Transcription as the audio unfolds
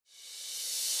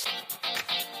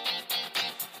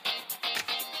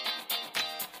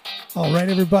All right,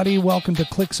 everybody, welcome to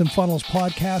Clicks and Funnels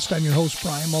Podcast. I'm your host,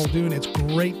 Brian Muldoon. It's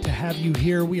great to have you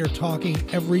here. We are talking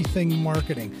everything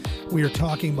marketing. We are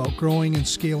talking about growing and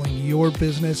scaling your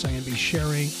business. I'm going to be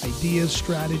sharing ideas,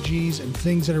 strategies, and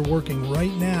things that are working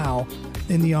right now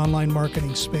in the online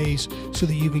marketing space so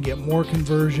that you can get more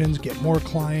conversions, get more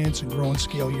clients, and grow and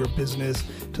scale your business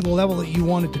to the level that you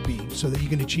want it to be so that you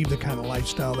can achieve the kind of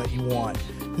lifestyle that you want.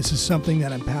 This is something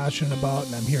that I'm passionate about,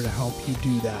 and I'm here to help you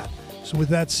do that. So with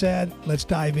that said, let's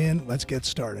dive in. Let's get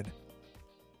started.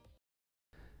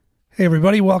 Hey,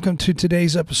 everybody. Welcome to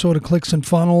today's episode of Clicks and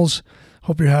Funnels.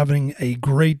 Hope you're having a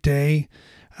great day.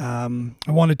 I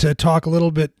wanted to talk a little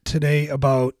bit today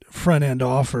about front-end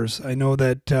offers. I know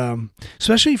that,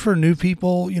 especially for new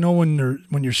people,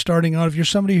 when you're starting out, if you're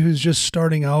somebody who's just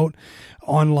starting out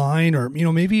online, or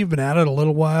maybe you've been at it a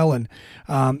little while, and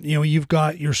you've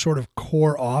got your sort of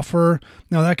core offer.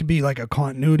 Now that could be like a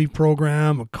continuity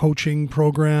program, a coaching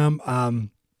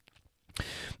program.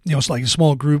 It's like a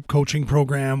small group coaching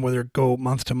program, whether it go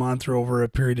month to month or over a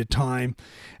period of time,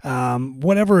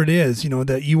 whatever it is,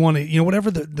 that you want to, whatever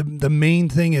the main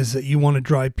thing is that you want to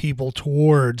drive people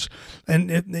towards.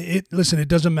 And listen, it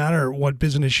doesn't matter what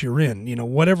business you're in,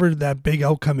 whatever that big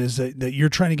outcome is that you're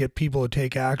trying to get people to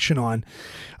take action on.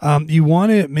 You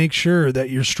want to make sure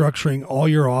that you're structuring all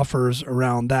your offers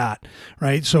around that,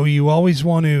 right? So you always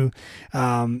want to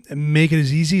make it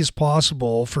as easy as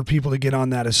possible for people to get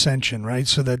on that ascension, right?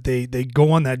 So that they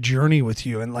go on that journey with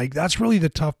you. And like, that's really the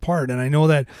tough part. And I know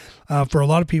that for a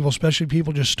lot of people, especially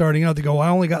people just starting out, they go, I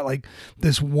only got like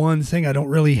this one thing. I don't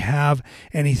really have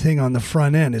anything on the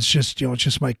front end. It's just, it's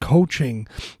just my coaching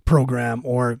program,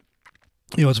 or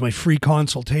it's my free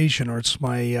consultation, or it's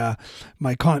my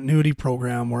my continuity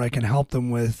program where I can help them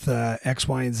with X,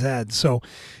 Y, and Z. So,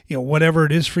 whatever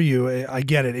it is for you, I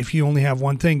get it. If you only have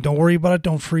one thing, don't worry about it.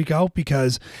 Don't freak out,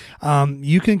 because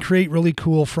you can create really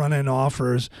cool front-end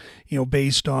offers,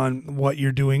 based on what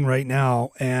you're doing right now.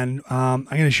 And I'm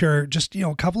going to share just,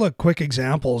 a couple of quick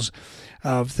examples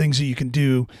of things that you can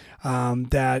do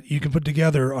that you can put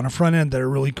together on a front end that are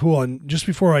really cool. And just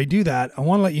before I do that, I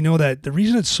want to let you know that the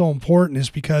reason it's so important is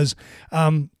because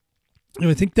I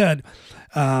think that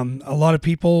a lot of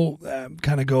people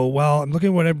kind of go, well, I'm looking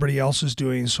at what everybody else is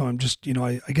doing, so I'm just,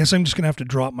 I guess I'm just going to have to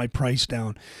drop my price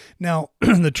down. Now,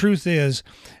 the truth is,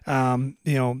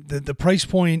 the price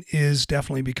point is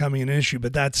definitely becoming an issue.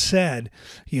 But that said,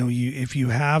 if you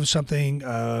have something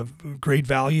of great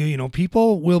value,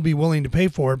 people will be willing to pay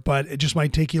for it, but it just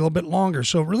might take you a little bit longer.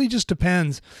 So it really just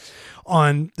depends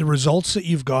on the results that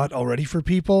you've got already for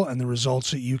people and the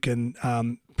results that you can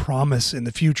promise in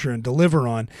the future and deliver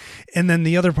on. And then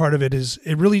the other part of it is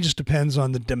it really just depends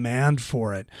on the demand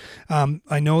for it.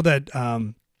 I know that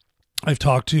I've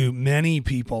talked to many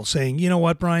people saying, you know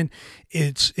what, Brian,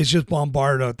 it's just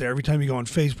bombarded out there. Every time you go on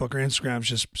Facebook or Instagram, it's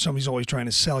just somebody's always trying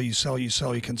to sell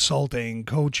you consulting,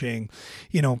 coaching,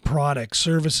 products,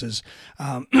 services.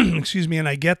 Excuse me. And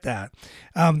I get that.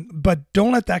 But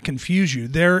don't let that confuse you.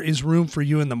 There is room for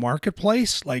you in the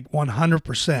marketplace, like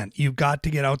 100%. You've got to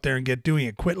get out there and get doing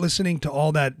it. Quit listening to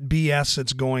all that BS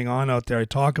that's going on out there. I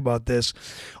talk about this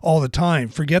all the time.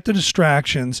 Forget the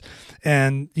distractions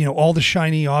and, all the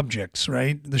shiny objects,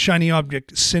 right? The shiny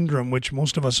object syndrome, which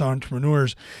most of us entrepreneurs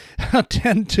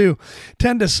tend to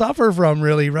suffer from,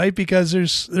 really, right? Because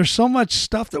there's so much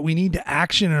stuff that we need to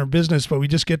action in our business, but we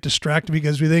just get distracted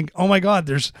because we think, oh my God,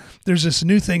 there's this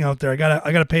new thing out there.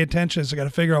 I gotta pay attention. So I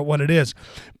gotta figure out what it is.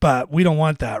 But we don't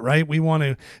want that, right? We want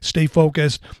to stay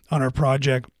focused on our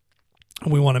project.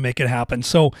 We want to make it happen.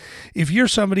 So if you're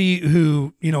somebody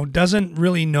who, doesn't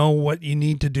really know what you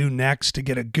need to do next to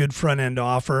get a good front end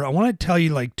offer, I want to tell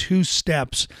you like 2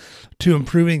 steps to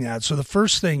improving that. So the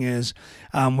first thing is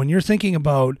when you're thinking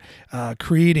about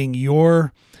creating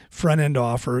your front end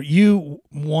offer, you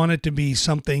want it to be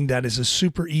something that is a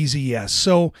super easy yes.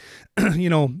 So,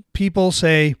 people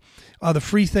say, the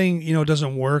free thing,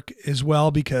 doesn't work as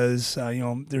well because,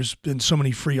 there's been so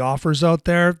many free offers out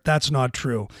there. That's not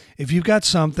true. If you've got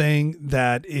something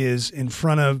that is in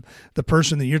front of the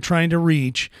person that you're trying to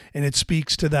reach and it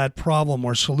speaks to that problem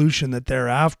or solution that they're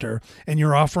after, and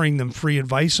you're offering them free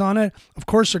advice on it, of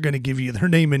course they're going to give you their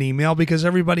name and email because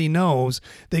everybody knows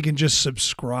they can just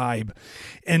subscribe.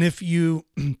 And if you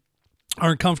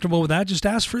aren't comfortable with that, just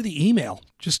ask for the email.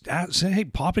 Just say, hey,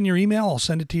 pop in your email. I'll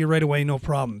send it to you right away. No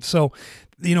problem. So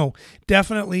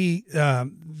definitely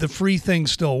the free thing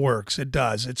still works. It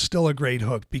does. It's still a great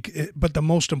hook. But the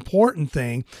most important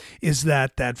thing is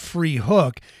that free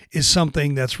hook is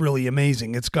something that's really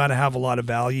amazing. It's got to have a lot of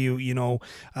value.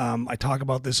 I talk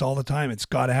about this all the time. It's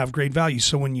got to have great value.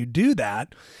 So when you do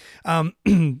that,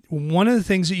 one of the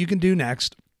things that you can do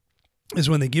next is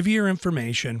when they give you your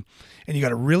information and you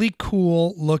got a really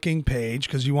cool looking page,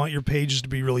 because you want your pages to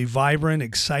be really vibrant,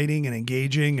 exciting, and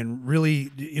engaging, and really,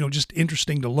 just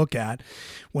interesting to look at.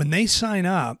 When they sign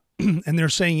up and they're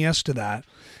saying yes to that,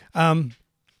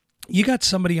 you got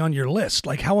somebody on your list.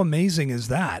 Like, how amazing is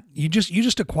that? You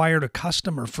just acquired a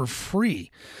customer for free.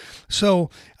 So,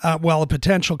 a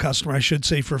potential customer, I should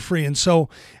say, for free. And so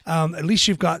at least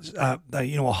you've got,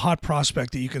 a hot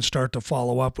prospect that you can start to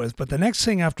follow up with. But the next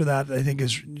thing after that, I think,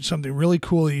 is something really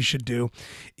cool that you should do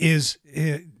is,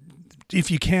 if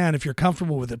you're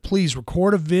comfortable with it, please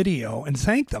record a video and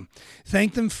thank them.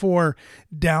 Thank them for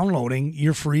downloading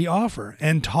your free offer,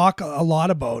 and talk a lot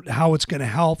about how it's going to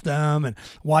help them and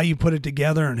why you put it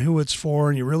together and who it's for.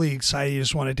 And you're really excited. You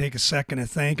just want to take a second to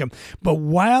thank them. But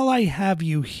while I have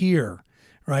you here,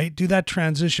 right, do that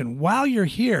transition. While you're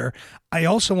here, I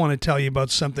also want to tell you about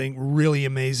something really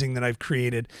amazing that I've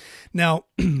created. Now,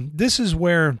 this is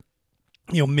where,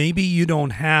 maybe you don't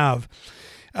have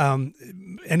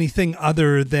anything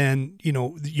other than,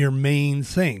 your main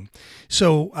thing.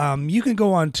 So you can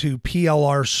go on to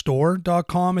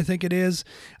plrstore.com, I think it is.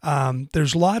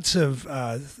 There's lots of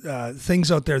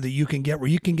things out there that you can get where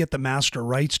you can get the master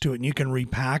rights to it, and you can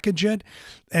repackage it,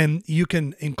 and you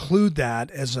can include that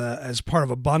as part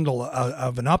of a bundle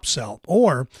of an upsell.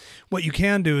 Or what you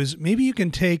can do is maybe you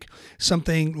can take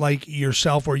something like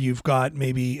yourself, where you've got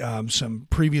maybe some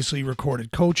previously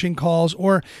recorded coaching calls,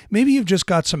 or maybe you've just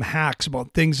got some hacks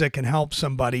about things that can help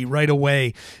somebody right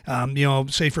away.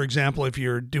 Say, for example, if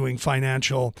you're doing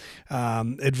financial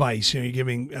advice, you're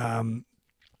giving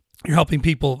you're helping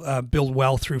people build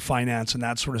wealth through finance and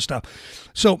that sort of stuff.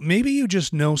 So maybe you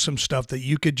just know some stuff that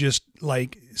you could just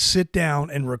sit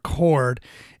down and record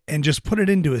and just put it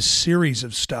into a series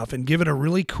of stuff and give it a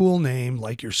really cool name,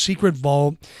 like your secret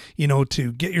vault,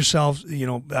 to get yourself,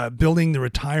 building the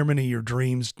retirement of your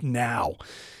dreams now.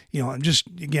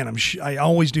 I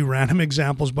always do random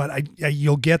examples, but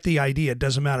you'll get the idea. It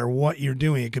doesn't matter what you're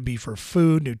doing. It could be for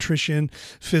food, nutrition,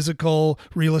 physical,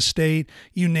 real estate,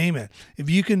 you name it. If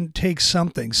you can take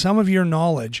some of your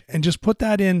knowledge, and just put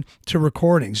that into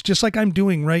recordings, just like I'm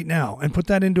doing right now, and put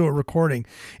that into a recording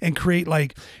and create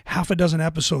like half a dozen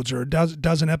episodes or a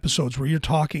dozen episodes where you're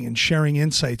talking and sharing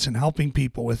insights and helping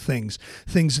people with things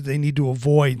that they need to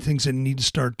avoid, things that they need to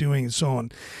start doing, and so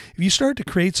on. If you start to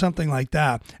create something like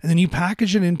that, and then you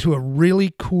package it into a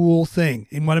really cool thing.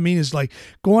 And what I mean is,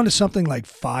 go on to something like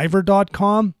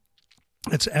Fiverr.com.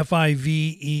 It's Fiverr.com.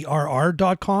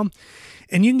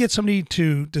 And you can get somebody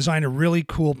to design a really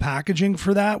cool packaging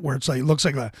for that, where it looks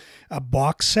like a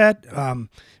box set,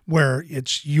 where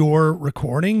it's your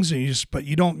recordings, and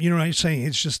you're not saying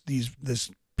it's just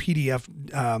this PDF,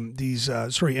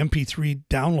 MP3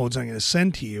 downloads I'm going to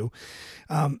send to you.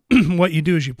 What you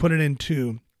do is you put it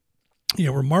into,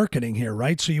 we're marketing here,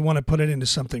 right? So you want to put it into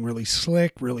something really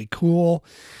slick, really cool,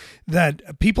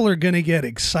 that people are going to get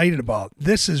excited about.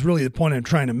 This is really the point I'm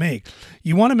trying to make.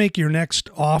 You want to make your next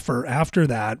offer after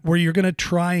that, where you're going to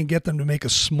try and get them to make a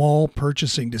small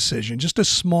purchasing decision, just a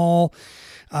small,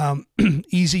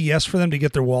 easy yes for them to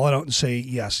get their wallet out and say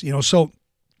yes. So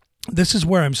this is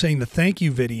where I'm saying the thank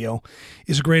you video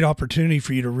is a great opportunity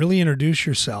for you to really introduce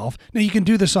yourself. Now, you can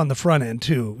do this on the front end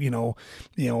too,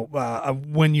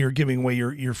 when you're giving away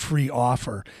your free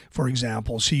offer, for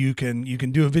example. So you can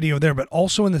do a video there, but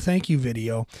also in the thank you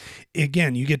video,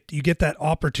 again, you get that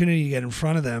opportunity to get in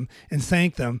front of them and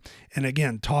thank them. And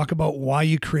again, talk about why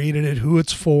you created it, who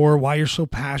it's for, why you're so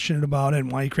passionate about it,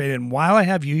 and why you created it. And while I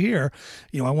have you here,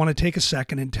 I want to take a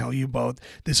second and tell you about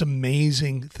this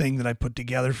amazing thing that I put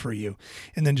together for you.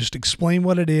 And then just explain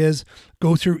what it is,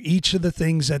 go through each of the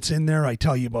things that's in there. I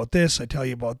tell you about this, I tell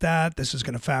you about that. This is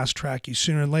going to fast track you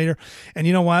sooner than later. And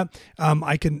you know what?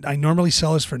 I normally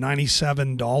sell this for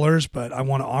 $97, but I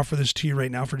want to offer this to you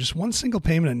right now for just one single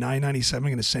payment of $9.97. I'm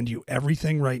going to send you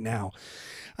everything right now.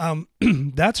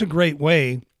 That's a great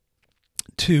way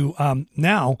to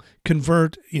now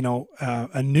convert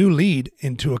a new lead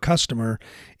into a customer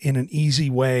in an easy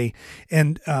way,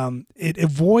 and it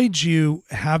avoids you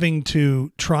having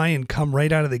to try and come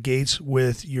right out of the gates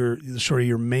with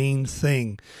your main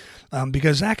thing.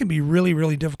 because that can be really,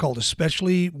 really difficult,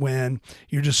 especially when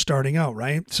you're just starting out,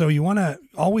 right? So you want to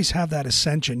always have that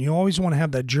ascension. You always want to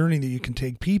have that journey that you can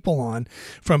take people on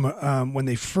from when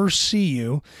they first see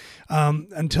you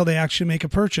until they actually make a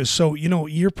purchase. So,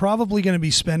 you're probably going to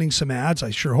be spending some ads. I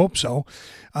sure hope so,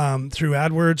 through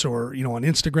AdWords or, on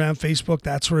Instagram, Facebook,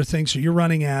 that sort of thing. So you're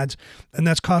running ads and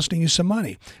that's costing you some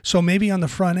money. So maybe on the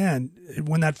front end,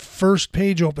 when that first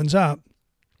page opens up,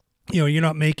 you're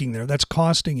not making there. That's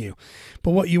costing you.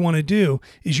 But what you want to do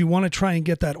is you want to try and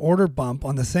get that order bump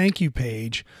on the thank you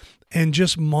page and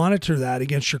just monitor that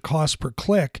against your cost per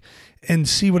click and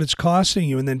see what it's costing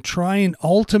you. And then try and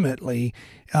ultimately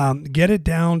get it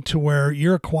down to where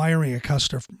you're acquiring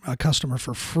a customer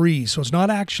for free. So it's not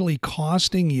actually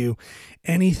costing you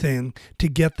anything to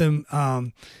get them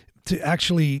to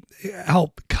actually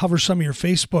help cover some of your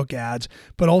Facebook ads,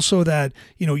 but also that,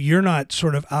 you're not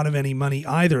sort of out of any money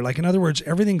either. Like, in other words,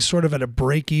 everything's sort of at a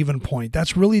break-even point.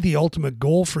 That's really the ultimate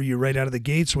goal for you right out of the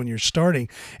gates when you're starting.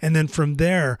 And then from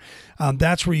there,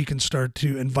 that's where you can start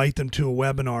to invite them to a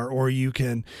webinar, or you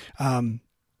can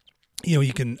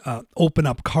open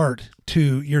up cart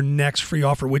to your next free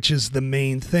offer, which is the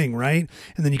main thing, right?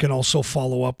 And then you can also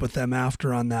follow up with them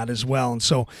after on that as well. And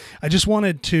so I just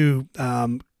wanted to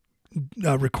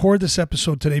record this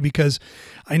episode today because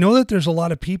I know that there's a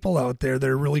lot of people out there that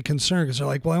are really concerned because they're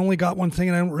like, well, I only got one thing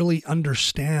and I don't really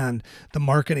understand the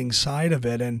marketing side of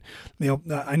it. And,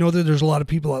 I know that there's a lot of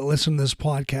people that listen to this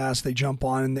podcast, they jump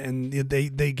on and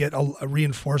they get a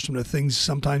reinforcement of things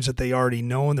sometimes that they already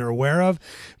know and they're aware of,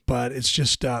 but it's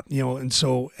just, and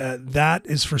so that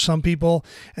is for some people.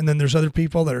 And then there's other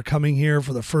people that are coming here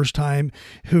for the first time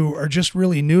who are just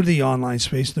really new to the online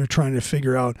space. And they're trying to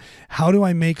figure out, how do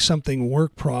I make something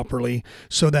work properly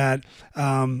so that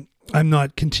I'm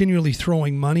not continually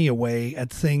throwing money away at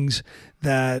things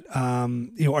that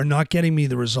are not getting me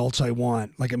the results I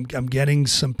want. Like I'm getting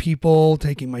some people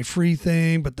taking my free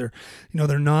thing, but they're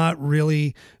not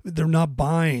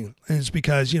buying. And it's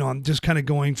because, I'm just kind of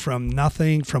going from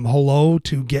nothing, from hello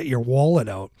to get your wallet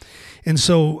out. And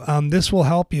so this will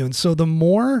help you. And so the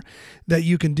more that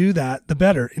you can do that, the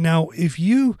better. Now,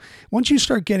 once you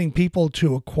start getting people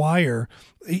to acquire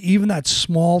even that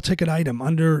small ticket item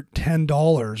under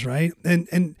 $10, right?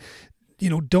 And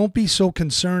don't be so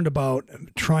concerned about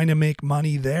trying to make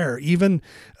money there. Even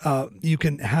you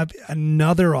can have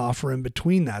another offer in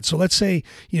between that. So let's say,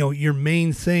 your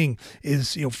main thing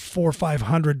is, $400 or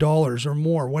 $500 or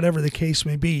more, whatever the case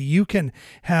may be. You can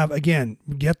have, again,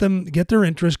 get their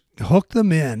interest, hook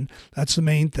them in. That's the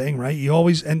main thing, right?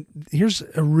 And here's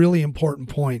a really important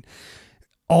point.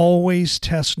 Always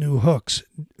test new hooks.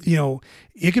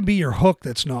 It could be your hook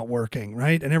that's not working,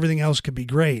 right? And everything else could be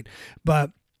great.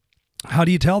 But how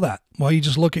do you tell that? Well, you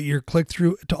just look at your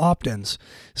click-through to opt-ins.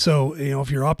 So, if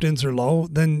your opt-ins are low,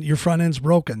 then your front end's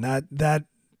broken.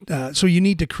 So you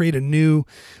need to create a new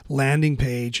landing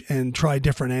page and try a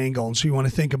different angle. And so you want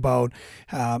to think about,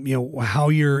 how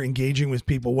you're engaging with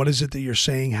people. What is it that you're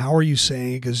saying? How are you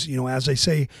saying it? Because, as I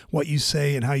say, what you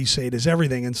say and how you say it is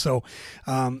everything. And so,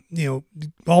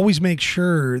 always make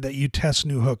sure that you test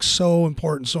new hooks. So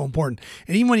important, so important.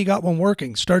 And even when you got one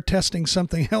working, start testing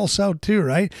something else out too,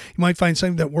 right? You might find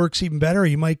something that works even better. Or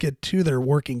you might get two that are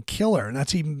working killer, and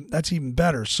that's even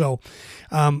better. So,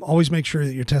 always make sure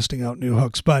that you're testing out new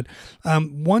hooks. But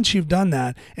once you've done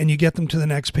that and you get them to the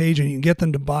next page and you can get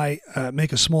them to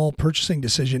make a small purchasing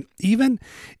decision, even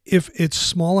if it's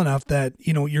small enough that,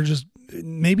 you're just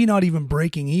maybe not even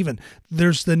breaking even,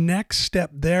 there's the next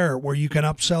step there where you can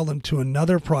upsell them to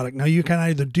another product. Now you can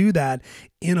either do that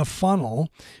in a funnel,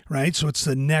 right? So it's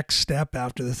the next step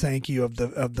after the thank you of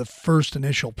the first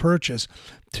initial purchase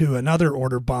to another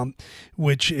order bump,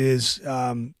 which is,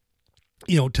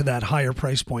 to that higher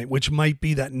price point, which might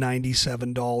be that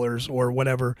 $97 or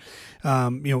whatever,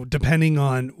 depending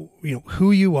on,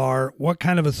 who you are, what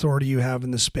kind of authority you have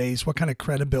in the space, what kind of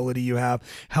credibility you have,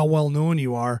 how well known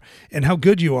you are, and how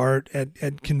good you are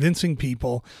at convincing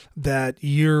people that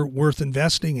you're worth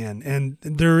investing in. And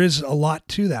there is a lot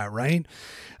to that, right?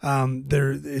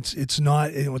 It's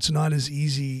not as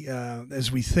easy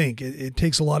as we think. It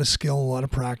takes a lot of skill, a lot of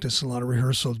practice, a lot of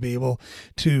rehearsal to be able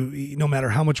to, no matter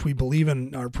how much we believe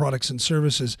in our products and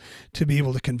services, to be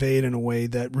able to convey it in a way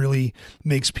that really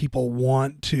makes people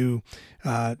want to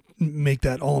make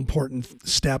that all-important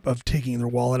step of taking their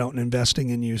wallet out and investing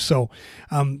in you. So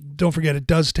don't forget, it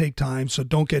does take time, so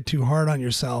don't get too hard on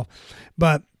yourself.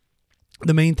 But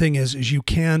the main thing is you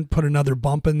can put another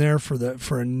bump in there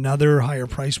for another higher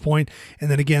price point,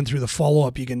 and then again through the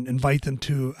follow-up you can invite them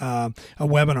to a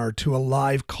webinar, to a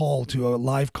live call, to a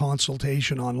live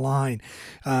consultation online,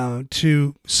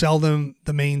 to sell them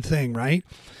the main thing, right?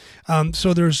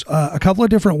 So there's a couple of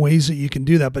different ways that you can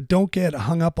do that, but don't get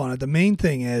hung up on it. The main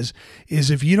thing is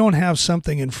if you don't have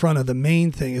something in front of the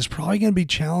main thing, it's probably going to be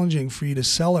challenging for you to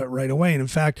sell it right away. And in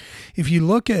fact, if you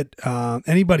look at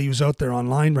anybody who's out there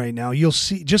online right now, you'll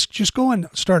see, just go and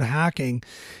start hacking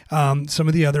some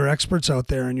of the other experts out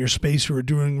there in your space who are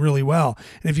doing really well.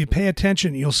 And if you pay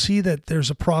attention, you'll see that there's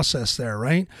a process there,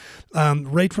 right?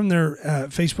 Right from their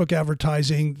Facebook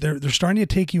advertising, they're starting to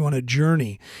take you on a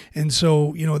journey. And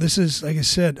so, this is, like I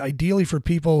said, ideally for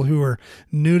people who are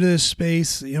new to this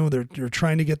space. They're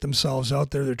trying to get themselves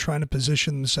out there. They're trying to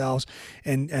position themselves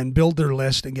and build their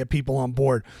list and get people on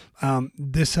board.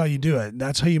 This is how you do it.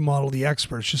 That's how you model the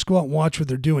experts. Just go out and watch what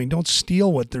they're doing. Don't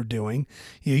steal what they're doing.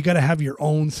 You got to have your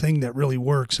own thing that really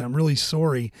works. I'm really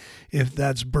sorry if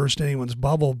that's burst anyone's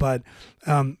bubble, but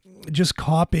just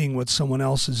copying what someone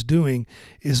else is doing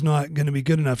is not going to be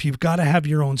good enough. You've got to have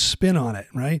your own spin on it,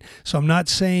 right? So I'm not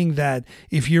saying that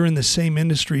if you're in the same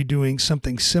industry doing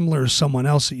something similar to someone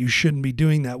else that you shouldn't be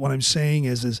doing that. What I'm saying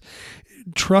is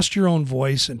trust your own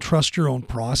voice and trust your own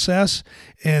process,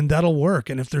 and that'll work.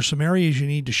 And if there's some areas you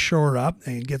need to shore up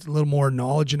and get a little more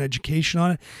knowledge and education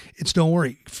on it, don't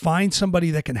worry. Find somebody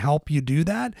that can help you do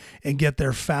that and get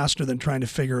there faster than trying to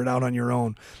figure it out on your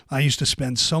own. I used to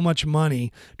spend so much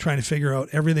money trying to figure out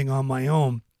everything on my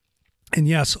own. And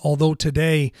yes, although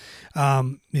today,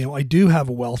 I do have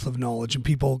a wealth of knowledge, and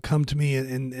people come to me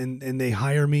and they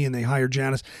hire me and they hire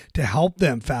Janice to help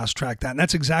them fast track that. And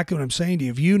that's exactly what I'm saying to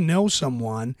you. If you know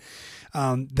someone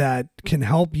that can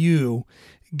help you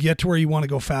get to where you want to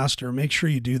go faster, make sure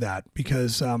you do that,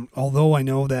 because although I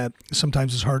know that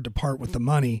sometimes it's hard to part with the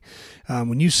money,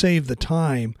 when you save the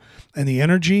time and the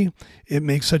energy, it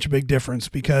makes such a big difference.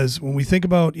 Because when we think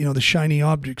about, the shiny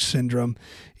object syndrome,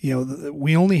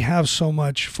 we only have so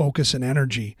much focus and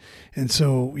energy. And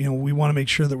so, we want to make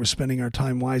sure that we're spending our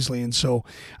time wisely. And so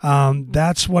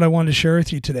that's what I wanted to share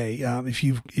with you today. If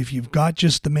you've got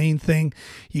just the main thing,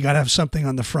 you got to have something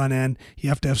on the front end. You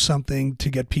have to have something to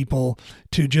get people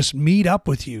to just meet up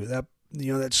with you.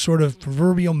 That sort of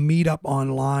proverbial meetup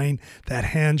online, that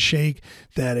handshake,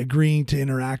 that agreeing to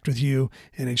interact with you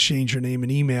and exchange your name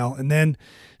and email, and then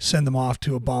send them off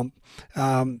to a bump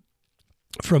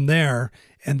from there,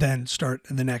 and then start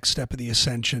the next step of the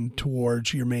ascension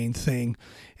towards your main thing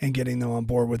and getting them on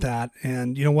board with that.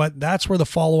 And you know what? That's where the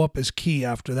follow-up is key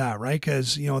after that, right?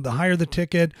 Because, the higher the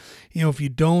ticket, if you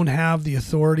don't have the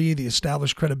authority, the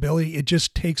established credibility, it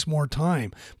just takes more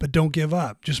time. But don't give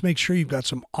up. Just make sure you've got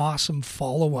some awesome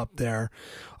follow-up there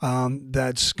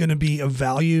that's going to be of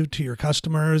value to your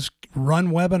customers. Run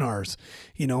webinars.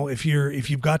 If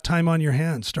you've got time on your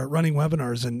hands, start running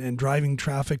webinars and driving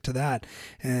traffic to that.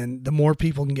 And the more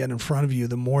people can get in front of you,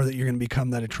 the more that you're going to become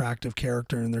that attractive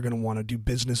character, and they're going to want to do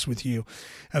business with you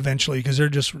eventually, because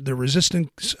their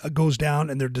resistance goes down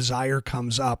and their desire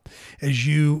comes up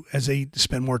as they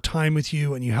spend more time with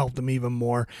you and you help them even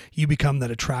more. You become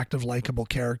that attractive, likable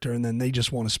character, and then they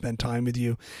just want to spend time with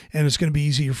you, and it's going to be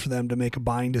easier for them to make a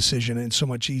buying decision, and so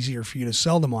much easier for you to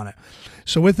sell them on it.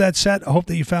 So with that said, I hope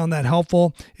that you found that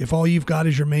helpful. If all you've got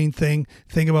is your main thing,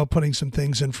 think about putting some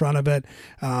things in front of it.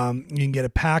 You can get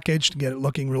it packaged, get it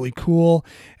looking really cool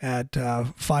at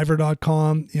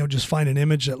Fiverr.com. Just find an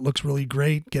image that looks really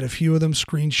great, get a few of them,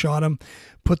 screenshot them,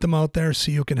 put them out there,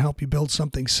 see who can help you build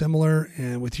something similar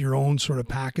and with your own sort of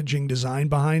packaging design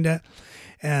behind it.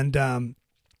 And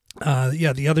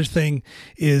the other thing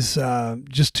is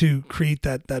just to create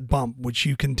that bump, which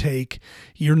you can take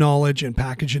your knowledge and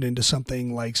package it into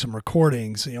something like some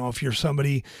recordings. If you're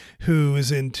somebody who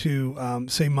is into,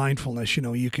 say, mindfulness,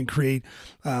 you can create,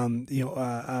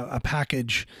 a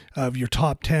package of your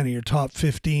top 10 or your top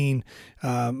 15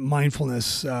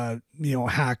 mindfulness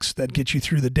hacks that get you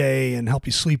through the day and help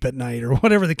you sleep at night, or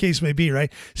whatever the case may be,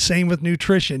 right? Same with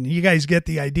nutrition. You guys get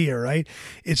the idea, right?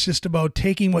 It's just about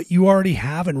taking what you already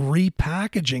have and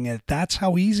repackaging it. That's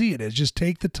how easy it is. Just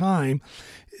take the time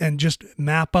and just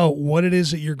map out what it is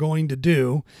that you're going to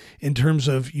do in terms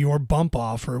of your bump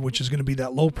offer, which is going to be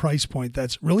that low price point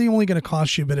that's really only going to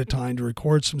cost you a bit of time to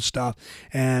record some stuff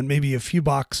and maybe a few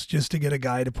bucks just to get a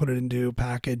guy to put it into a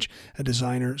package, a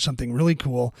designer, something really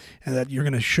cool, and that you're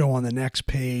going to show on the next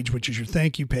page, which is your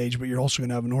thank you page, but you're also going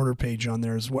to have an order page on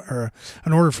there as well, or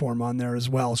an order form on there as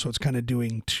well. So it's kind of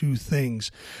doing two things.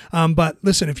 But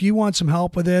listen, if you want some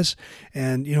help with this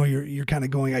and you're kind of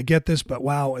going, I get this, but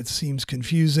wow, it seems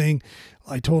confusing. confusing.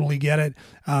 I totally get it.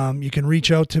 You can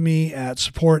reach out to me at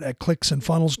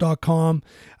support@clicksandfunnels.com.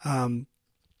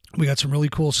 We got some really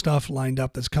cool stuff lined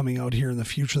up that's coming out here in the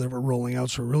future that we're rolling out.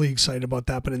 So we're really excited about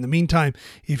that. But in the meantime,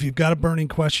 if you've got a burning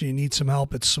question, you need some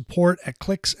help, it's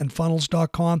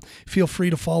support@clicksandfunnels.com. Feel free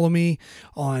to follow me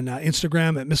on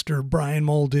Instagram at Mr. Brian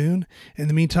Muldoon. In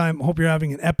the meantime, hope you're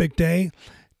having an epic day.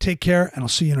 Take care, and I'll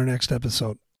see you in our next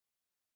episode.